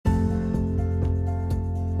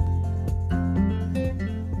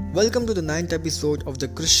Welcome to the ninth episode of the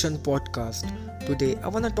Christian Podcast. Today, I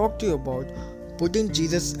want to talk to you about putting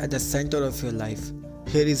Jesus at the center of your life.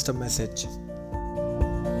 Here is the message.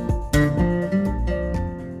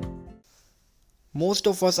 Most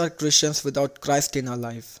of us are Christians without Christ in our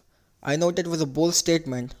life. I know that was a bold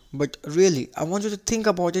statement, but really, I want you to think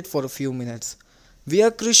about it for a few minutes. We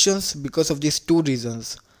are Christians because of these two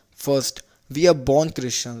reasons. First, we are born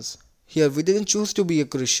Christians. Here, we didn't choose to be a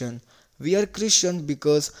Christian. We are Christian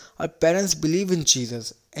because our parents believe in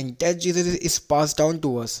Jesus and that Jesus is passed down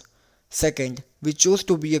to us. Second, we chose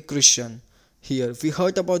to be a Christian. Here, we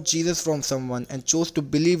heard about Jesus from someone and chose to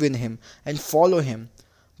believe in him and follow him.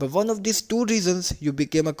 But one of these two reasons you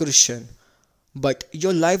became a Christian. But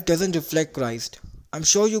your life doesn't reflect Christ. I'm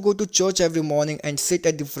sure you go to church every morning and sit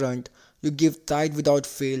at the front. You give tithe without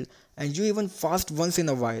fail and you even fast once in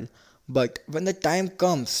a while. But when the time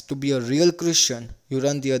comes to be a real Christian, you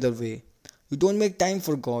run the other way. You don't make time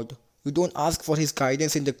for God. You don't ask for His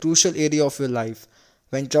guidance in the crucial area of your life.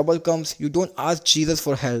 When trouble comes, you don't ask Jesus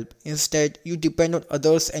for help. Instead, you depend on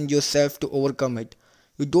others and yourself to overcome it.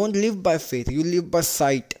 You don't live by faith, you live by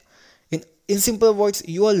sight. In simple words,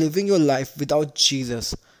 you are living your life without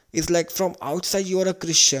Jesus. It's like from outside you are a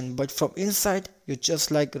Christian, but from inside you're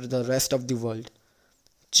just like the rest of the world.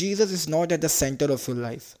 Jesus is not at the center of your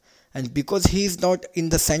life. And because He is not in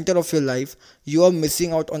the center of your life, you are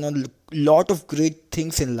missing out on a lot of great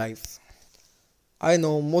things in life. I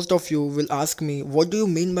know most of you will ask me, what do you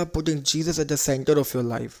mean by putting Jesus at the center of your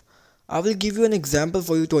life? I will give you an example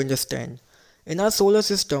for you to understand. In our solar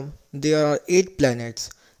system, there are 8 planets,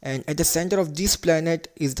 and at the center of this planet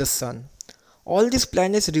is the Sun. All these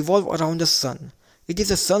planets revolve around the Sun. It is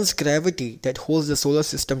the Sun's gravity that holds the solar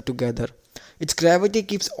system together. Its gravity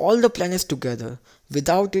keeps all the planets together.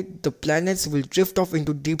 Without it, the planets will drift off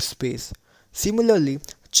into deep space. Similarly,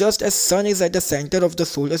 just as Sun is at the center of the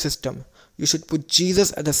solar system, you should put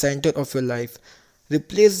Jesus at the center of your life.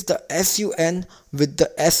 Replace the SUN with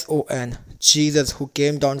the SON, Jesus who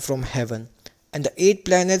came down from heaven. And the 8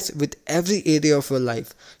 planets with every area of your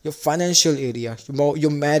life, your financial area,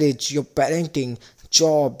 your marriage, your parenting,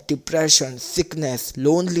 job, depression, sickness,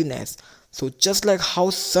 loneliness. So just like how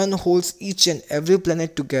Sun holds each and every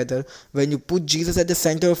planet together, when you put Jesus at the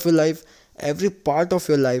center of your life, every part of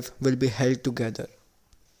your life will be held together.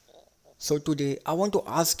 So today I want to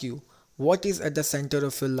ask you, what is at the center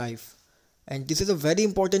of your life? And this is a very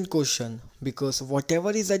important question because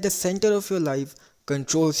whatever is at the center of your life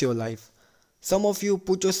controls your life. Some of you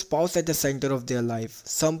put your spouse at the center of their life.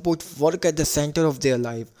 Some put work at the center of their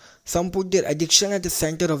life. Some put their addiction at the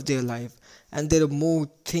center of their life. And their mood,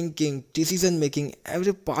 thinking, decision making,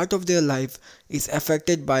 every part of their life is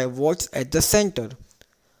affected by what's at the center.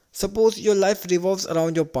 Suppose your life revolves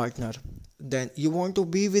around your partner. Then you want to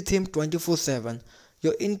be with him 24/7.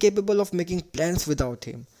 You're incapable of making plans without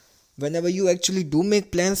him. Whenever you actually do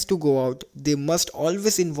make plans to go out, they must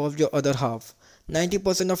always involve your other half.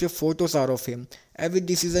 90% of your photos are of him. Every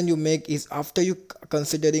decision you make is after you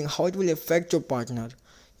considering how it will affect your partner.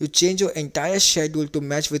 You change your entire schedule to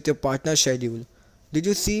match with your partner's schedule. Did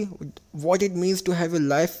you see what it means to have your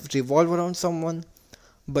life revolve around someone?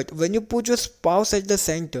 But when you put your spouse at the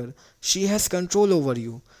center, she has control over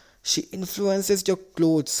you. She influences your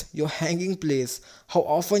clothes, your hanging place, how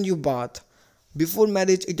often you bath. Before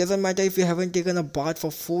marriage, it doesn't matter if you haven't taken a bath for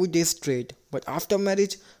 4 days straight. But after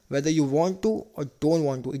marriage, whether you want to or don't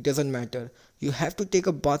want to, it doesn't matter. You have to take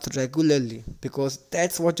a bath regularly because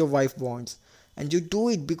that's what your wife wants. And you do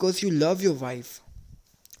it because you love your wife.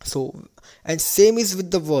 So, and same is with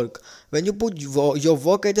the work. When you put your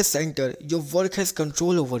work at the center, your work has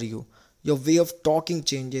control over you. Your way of talking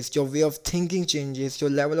changes, your way of thinking changes, your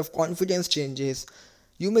level of confidence changes.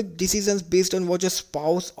 You make decisions based on what your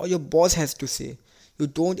spouse or your boss has to say. You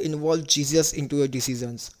don't involve Jesus into your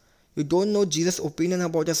decisions. You don't know Jesus' opinion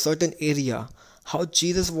about a certain area, how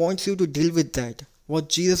Jesus wants you to deal with that, what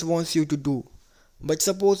Jesus wants you to do. But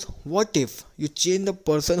suppose, what if you change the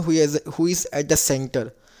person who is at the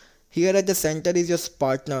center? Here at the center is your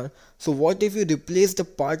partner. So what if you replace the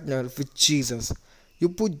partner with Jesus? You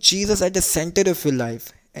put Jesus at the center of your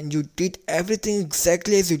life and you did everything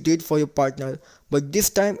exactly as you did for your partner, but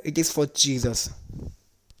this time it is for Jesus.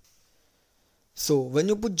 So when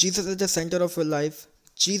you put Jesus at the center of your life,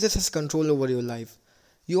 Jesus has control over your life.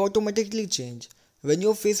 You automatically change. When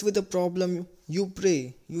you're faced with a problem, you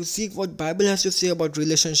pray. You seek what Bible has to say about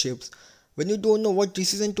relationships. When you don't know what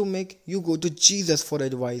decision to make, you go to Jesus for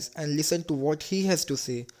advice and listen to what He has to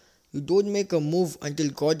say. You don't make a move until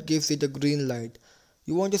God gives it a green light.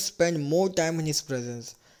 You want to spend more time in His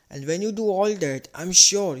presence. And when you do all that, I'm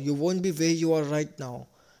sure you won't be where you are right now.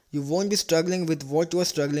 You won't be struggling with what you are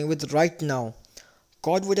struggling with right now.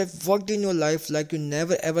 God would have worked in your life like you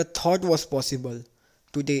never ever thought was possible.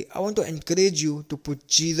 Today, I want to encourage you to put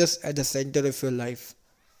Jesus at the center of your life.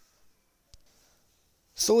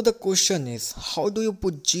 So, the question is, how do you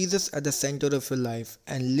put Jesus at the center of your life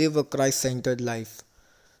and live a Christ centered life?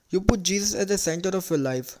 You put Jesus at the center of your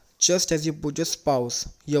life just as you put your spouse,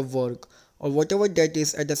 your work, or whatever that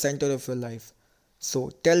is at the center of your life.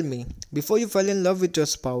 So tell me, before you fell in love with your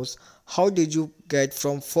spouse, how did you get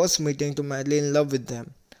from first meeting to madly in love with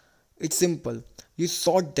them? It's simple. You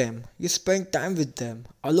sought them, you spent time with them,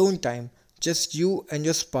 alone time, just you and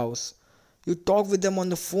your spouse. You talk with them on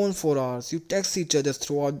the phone for hours, you text each other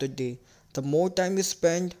throughout the day. The more time you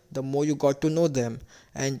spend, the more you got to know them,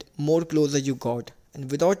 and more closer you got. And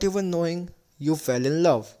without even knowing, you fell in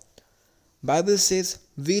love. Bible says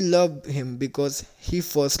we love him because he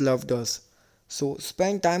first loved us. So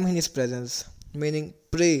spend time in his presence, meaning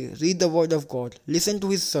pray, read the word of God, listen to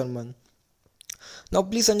his sermon. Now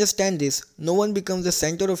please understand this, no one becomes the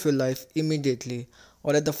center of your life immediately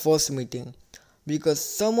or at the first meeting. Because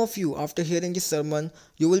some of you, after hearing this sermon,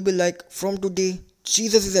 you will be like, from today,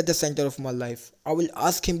 Jesus is at the center of my life. I will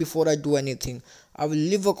ask him before I do anything. I will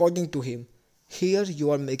live according to him. Here you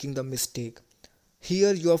are making the mistake.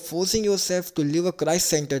 Here you are forcing yourself to live a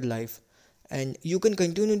Christ-centered life. And you can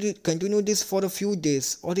continue this for a few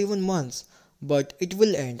days or even months. But it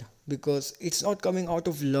will end because it's not coming out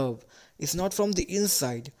of love. It's not from the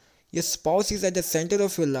inside. Your spouse is at the center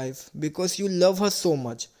of your life because you love her so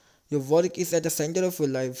much. Your work is at the center of your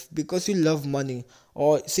life because you love money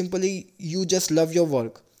or simply you just love your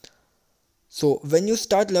work. So when you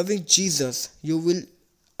start loving Jesus, he will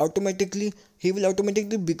automatically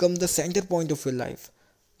become the center point of your life.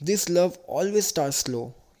 This love always starts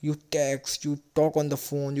slow. You text, you talk on the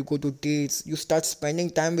phone, you go to dates, you start spending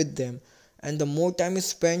time with them. And the more time you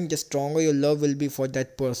spend, the stronger your love will be for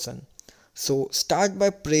that person. So start by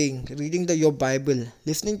praying, reading your Bible,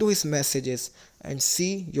 listening to his messages, and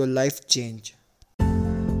see your life change.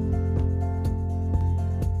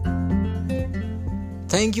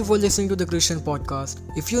 Thank you for listening to the Christian Podcast.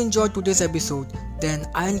 If you enjoyed today's episode, then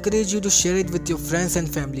I encourage you to share it with your friends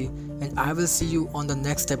and family, and I will see you on the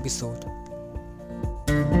next episode.